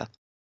anchor.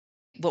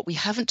 What we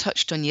haven't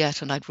touched on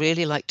yet, and I'd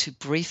really like to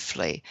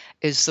briefly,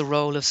 is the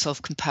role of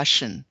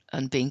self-compassion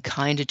and being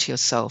kinder to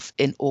yourself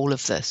in all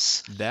of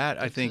this.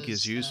 That I think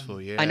is useful,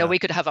 yeah. I know we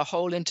could have a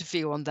whole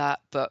interview on that,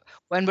 but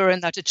when we're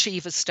in that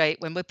achiever state,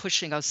 when we're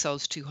pushing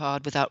ourselves too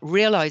hard without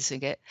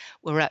realizing it,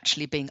 we're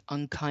actually being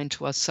unkind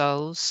to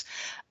ourselves.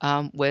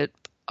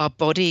 Our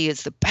body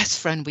is the best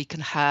friend we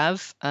can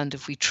have, and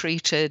if we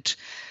treated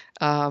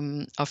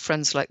our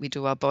friends like we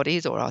do our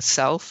bodies or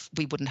ourselves,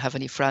 we wouldn't have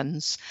any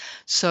friends.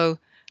 So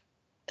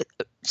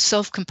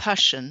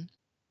self-compassion,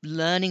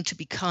 learning to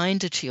be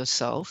kinder to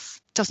yourself,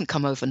 doesn't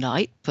come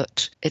overnight,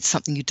 but it's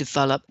something you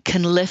develop,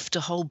 can lift a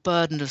whole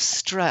burden of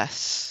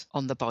stress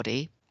on the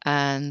body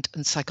and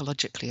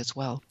psychologically as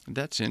well.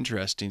 That's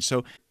interesting.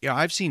 So, yeah,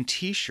 I've seen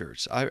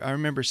T-shirts. I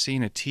remember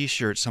seeing a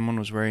T-shirt someone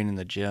was wearing in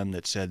the gym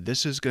that said,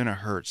 "This is going to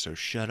hurt, so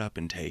shut up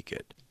and take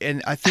it."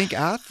 And I think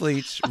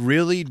athletes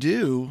really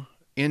do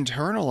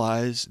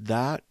internalize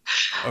that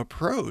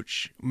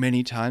approach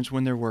many times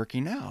when they're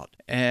working out.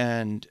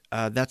 And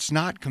that's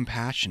not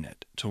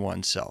compassionate to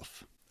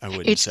oneself, I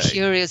wouldn't say. It's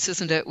curious,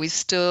 isn't it? We're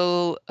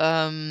still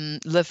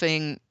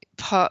living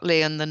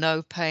partly in the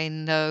no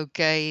pain, no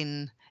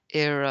gain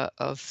era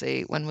of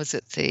the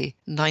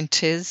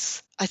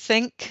 90s, I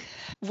think.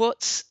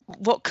 What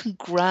can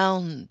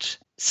ground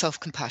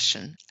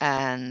self-compassion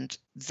and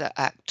the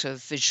act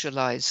of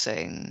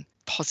visualizing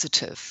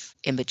positive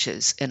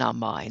images in our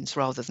minds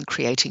rather than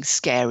creating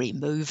scary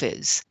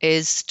movies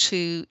is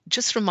to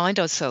just remind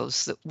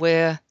ourselves that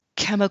we're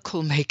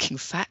chemical making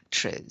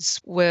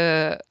factories.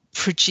 We're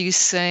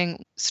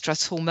producing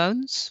stress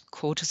hormones,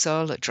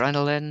 cortisol,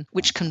 adrenaline,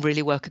 which can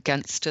really work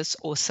against us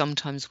or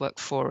sometimes work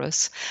for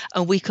us.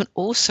 And we can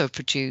also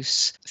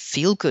produce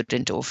feel-good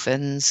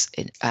endorphins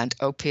and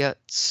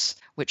opiates,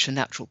 which are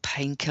natural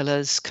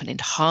painkillers, can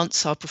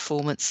enhance our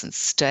performance and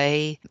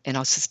stay in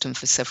our system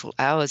for several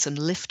hours and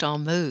lift our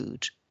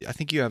mood. I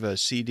think you have a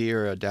CD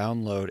or a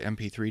download,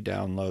 MP3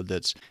 download,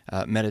 that's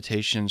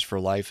Meditations for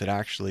Life, that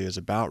actually is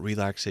about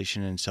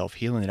relaxation and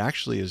self-healing. It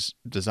actually is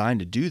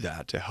designed to do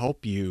that, to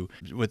help you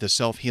with the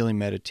self-healing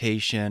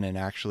meditation and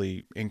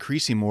actually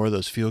increasing more of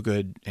those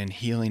feel-good and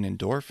healing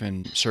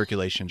endorphin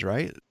circulations,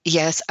 right?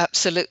 Yes,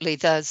 absolutely.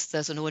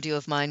 There's an audio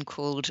of mine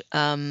called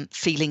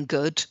Feeling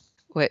Good,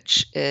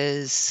 which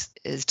is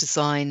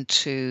designed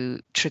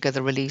to trigger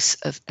the release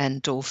of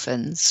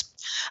endorphins.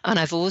 And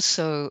I've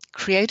also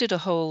created a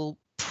whole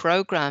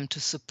program to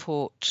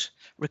support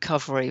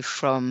recovery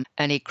from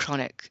any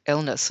chronic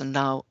illness. And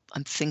now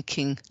I'm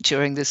thinking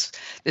during this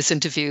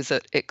interview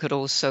that it could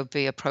also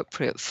be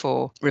appropriate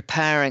for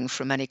repairing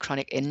from any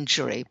chronic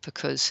injury,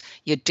 because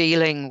you're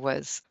dealing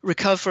with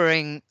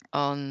recovering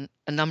on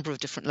a number of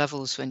different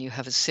levels when you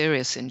have a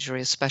serious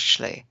injury,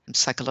 especially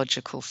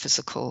psychological,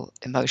 physical,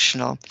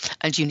 emotional,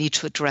 and you need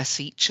to address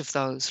each of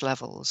those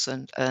levels.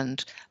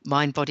 And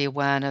mind-body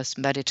awareness,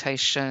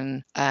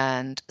 meditation,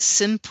 and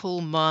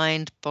simple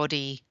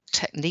mind-body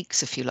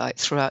techniques, if you like,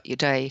 throughout your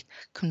day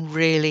can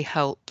really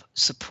help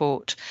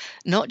support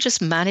not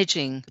just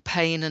managing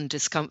pain and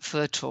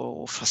discomfort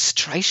or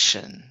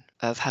frustration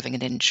of having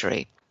an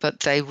injury, but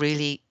they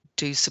really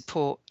do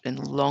support in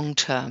long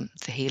term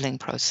the healing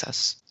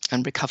process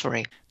and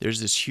recovery. There's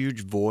this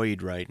huge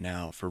void right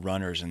now for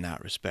runners in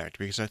that respect,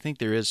 because I think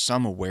there is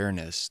some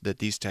awareness that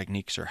these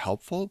techniques are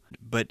helpful,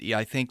 but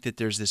I think that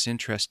there's this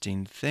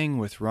interesting thing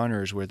with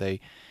runners where they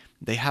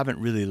haven't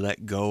really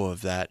let go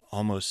of that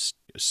almost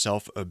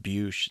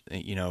self-abuse,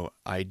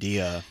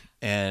 idea,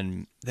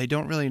 and they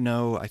don't really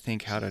know, I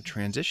think, how to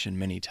transition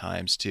many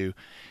times to,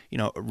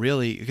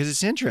 really, because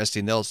it's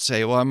interesting. They'll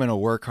say, well, I'm going to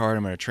work hard,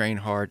 I'm going to train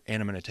hard,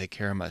 and I'm going to take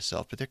care of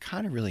myself, but they're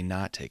kind of really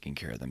not taking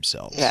care of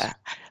themselves. Yeah.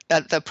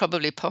 They're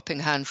probably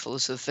popping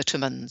handfuls of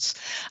vitamins.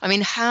 I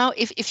mean,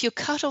 if you're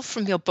cut off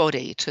from your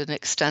body to an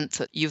extent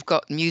that you've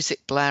got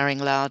music blaring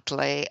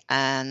loudly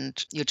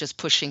and you're just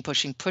pushing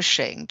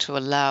to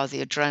allow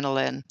the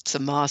adrenaline to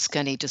mask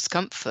any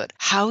discomfort,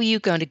 how are you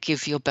going to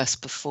give your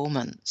best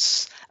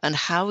performance? And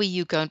how are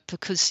you going,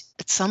 because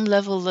at some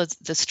level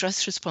the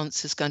stress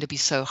response is going to be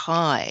so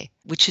high,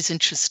 which is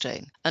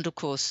interesting. And of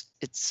course,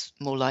 it's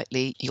more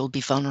likely you'll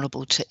be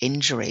vulnerable to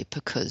injury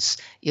because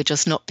you're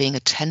just not being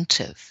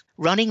attentive.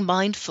 Running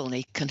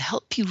mindfully can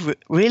help you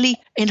really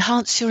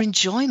enhance your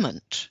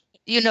enjoyment.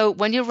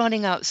 When you're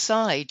running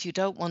outside, you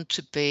don't want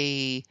to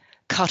be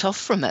cut off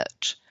from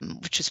it,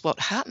 which is what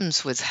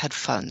happens with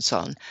headphones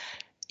on.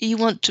 You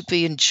want to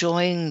be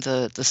enjoying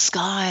the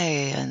sky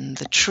and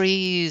the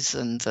trees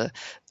and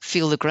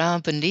feel the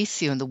ground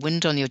beneath you and the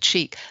wind on your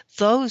cheek.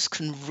 Those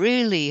can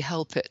really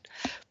help it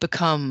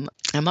become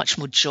a much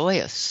more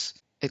joyous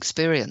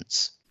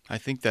experience. I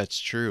think that's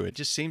true. It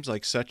just seems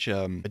like such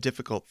a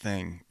difficult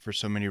thing for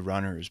so many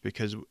runners,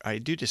 because I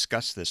do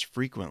discuss this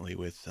frequently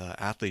with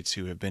athletes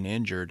who have been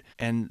injured,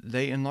 and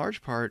they, in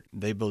large part,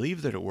 they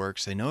believe that it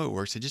works, they know it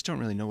works, they just don't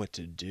really know what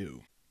to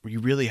do. You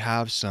really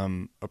have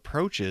some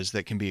approaches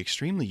that can be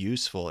extremely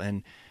useful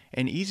and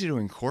easy to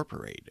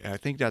incorporate. I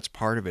think that's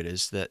part of it,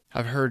 is that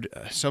I've heard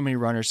so many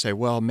runners say,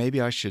 well,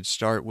 maybe I should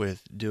start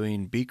with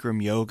doing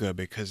Bikram yoga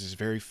because it's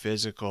very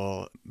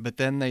physical. But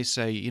then they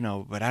say,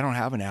 but I don't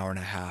have an hour and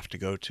a half to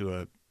go to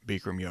a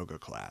Bikram yoga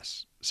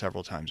class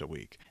several times a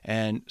week.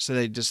 And so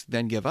they just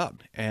then give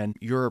up. And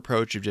your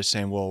approach of just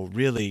saying, well,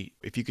 really,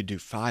 if you could do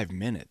 5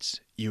 minutes,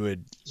 you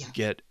would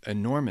get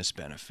enormous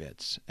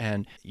benefits.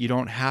 And you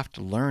don't have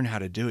to learn how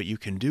to do it. You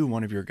can do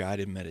one of your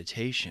guided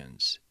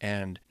meditations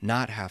and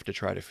not have to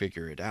try to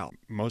figure it out.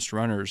 Most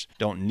runners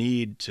don't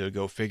need to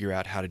go figure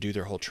out how to do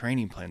their whole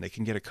training plan. They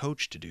can get a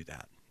coach to do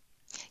that.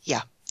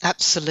 Yeah,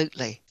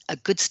 absolutely. A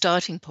good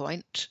starting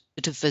point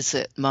to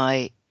visit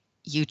my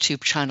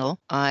YouTube channel.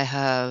 I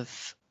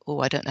have,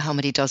 I don't know how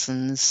many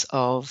dozens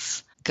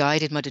of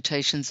guided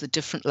meditations with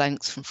different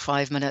lengths, from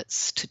 5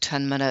 minutes to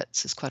 10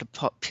 minutes is quite a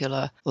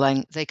popular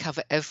length. They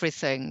cover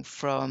everything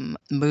from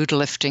mood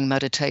lifting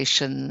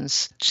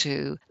meditations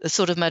to the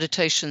sort of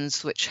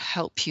meditations which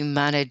help you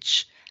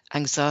manage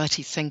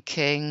anxiety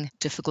thinking,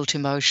 difficult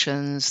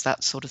emotions,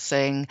 that sort of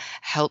thing,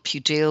 help you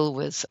deal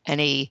with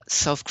any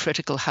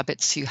self-critical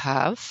habits you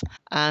have,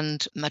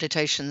 and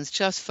meditations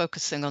just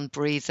focusing on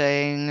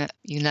breathing,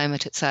 you name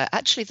it, it's there.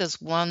 Actually,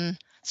 there's one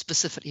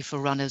specifically for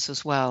runners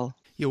as well.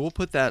 Yeah, we'll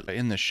put that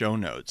in the show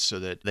notes so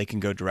that they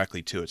can go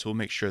directly to it. So we'll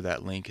make sure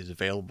that link is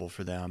available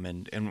for them.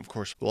 And of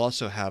course, we'll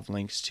also have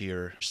links to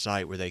your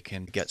site where they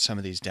can get some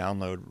of these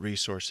download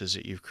resources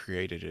that you've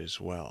created as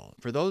well.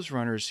 For those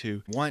runners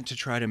who want to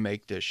try to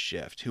make this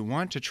shift, who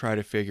want to try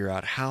to figure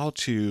out how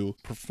to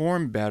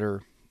perform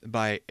better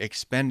by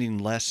expending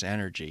less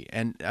energy.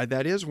 And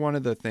that is one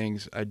of the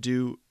things I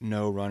do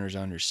know runners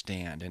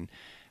understand. And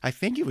I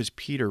think it was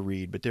Peter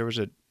Reed, but there was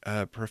a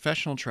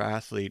professional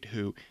triathlete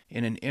who,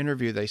 in an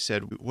interview, they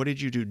said, what did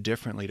you do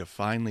differently to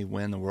finally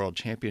win the world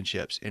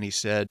championships? And he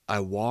said, I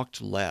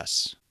walked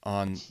less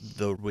on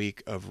the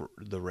week of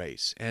the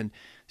race. And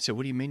I said,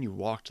 what do you mean you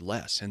walked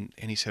less? And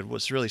he said, well,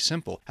 it's really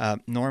simple.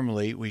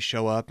 Normally, we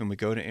show up and we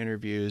go to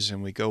interviews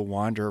and we go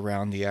wander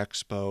around the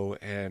expo.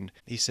 And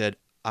he said,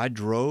 I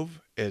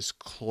drove as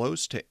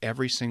close to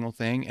every single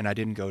thing, and I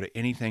didn't go to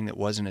anything that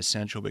wasn't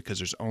essential because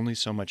there's only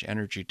so much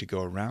energy to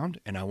go around,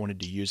 and I wanted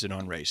to use it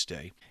on race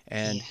day.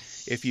 And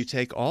if you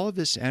take all of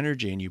this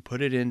energy and you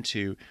put it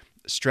into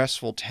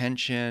stressful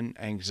tension,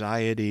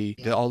 anxiety,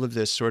 all of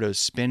this sort of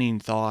spinning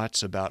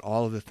thoughts about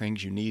all of the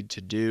things you need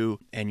to do,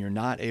 and you're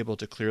not able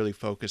to clearly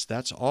focus,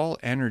 that's all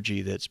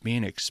energy that's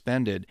being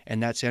expended,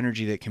 and that's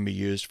energy that can be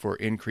used for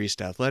increased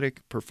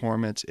athletic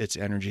performance. It's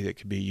energy that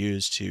can be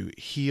used to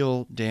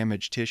heal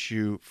damaged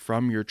tissue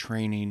from your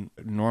training,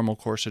 normal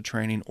course of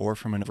training, or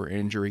from an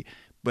injury.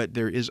 But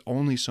there is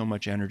only so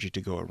much energy to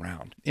go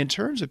around. In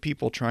terms of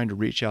people trying to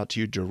reach out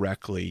to you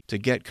directly, to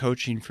get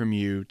coaching from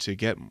you, to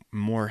get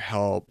more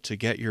help, to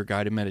get your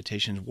guided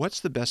meditations, what's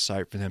the best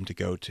site for them to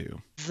go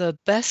to? The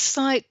best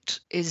site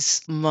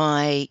is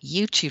my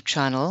YouTube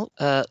channel,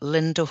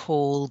 Linda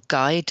Hall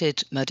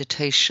Guided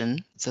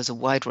Meditation. There's a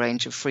wide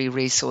range of free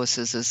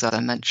resources, as I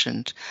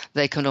mentioned.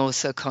 They can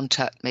also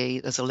contact me.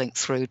 There's a link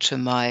through to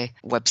my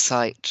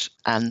website,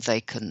 and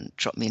they can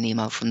drop me an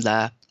email from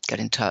there. Get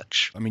in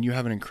touch. I mean, you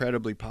have an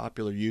incredibly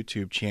popular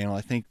YouTube channel.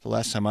 I think the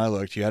last time I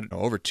looked, you had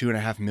over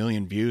 2.5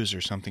 million views or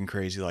something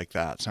crazy like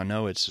that. So I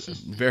know it's a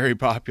very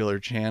popular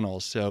channel.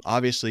 So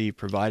obviously you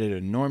provided an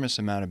enormous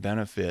amount of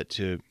benefit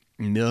to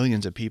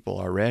millions of people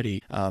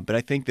already. But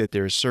I think that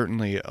there's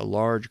certainly a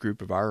large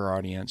group of our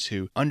audience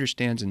who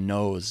understands and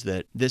knows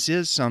that this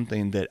is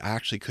something that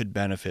actually could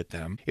benefit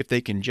them if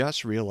they can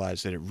just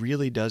realize that it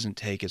really doesn't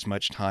take as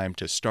much time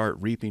to start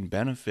reaping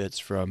benefits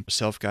from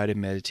self-guided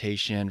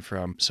meditation,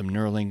 from some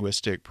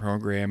neurolinguistic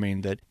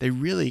programming, that they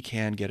really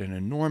can get an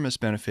enormous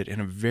benefit in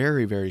a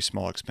very, very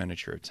small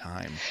expenditure of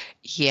time.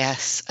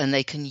 Yes, and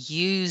they can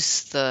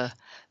use the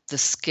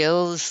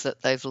skills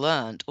that they've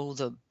learned,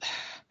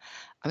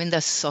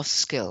 they're soft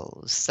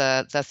skills.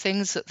 They're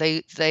things that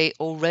they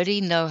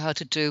already know how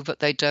to do, but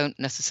they don't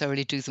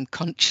necessarily do them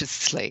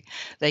consciously.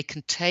 They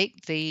can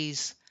take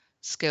these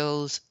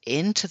skills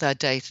into their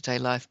day-to-day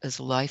life as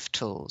life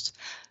tools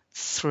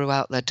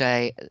throughout their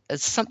day,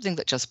 as something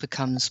that just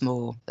becomes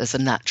more as a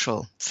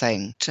natural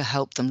thing to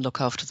help them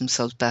look after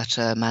themselves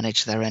better,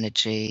 manage their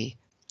energy,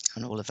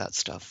 and all of that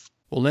stuff.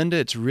 Well, Linda,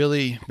 it's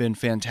really been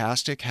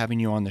fantastic having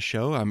you on the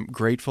show. I'm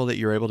grateful that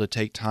you're able to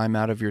take time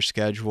out of your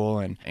schedule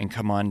and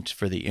come on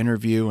for the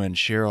interview and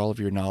share all of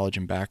your knowledge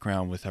and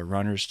background with our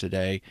runners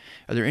today.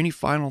 Are there any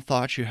final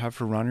thoughts you have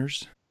for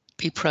runners?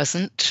 Be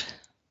present,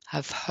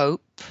 have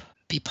hope,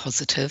 be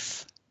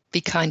positive,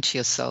 be kind to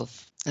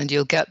yourself, and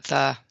you'll get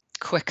there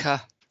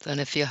quicker than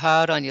if you're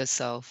hard on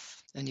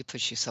yourself and you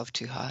push yourself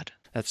too hard.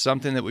 That's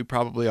something that we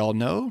probably all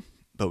know,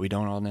 but we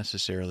don't all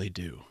necessarily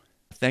do.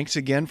 thanks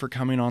again for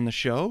coming on the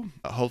show.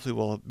 Hopefully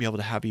we'll be able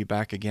to have you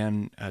back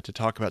again to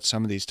talk about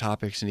some of these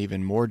topics in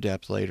even more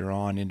depth later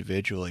on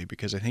individually,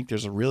 because I think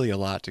there's really a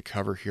lot to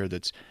cover here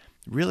that's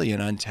really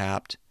an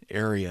untapped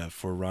area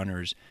for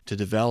runners to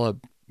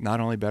develop not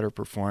only better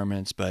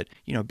performance, but,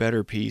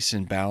 better peace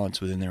and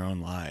balance within their own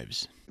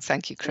lives.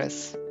 Thank you,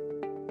 Chris.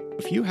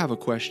 If you have a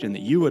question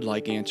that you would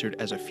like answered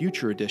as a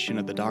future edition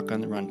of the Doc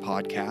on the Run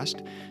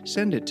podcast,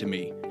 send it to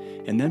me,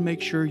 and then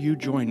make sure you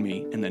join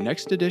me in the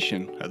next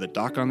edition of the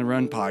Doc on the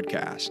Run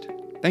podcast.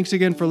 Thanks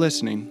again for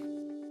listening.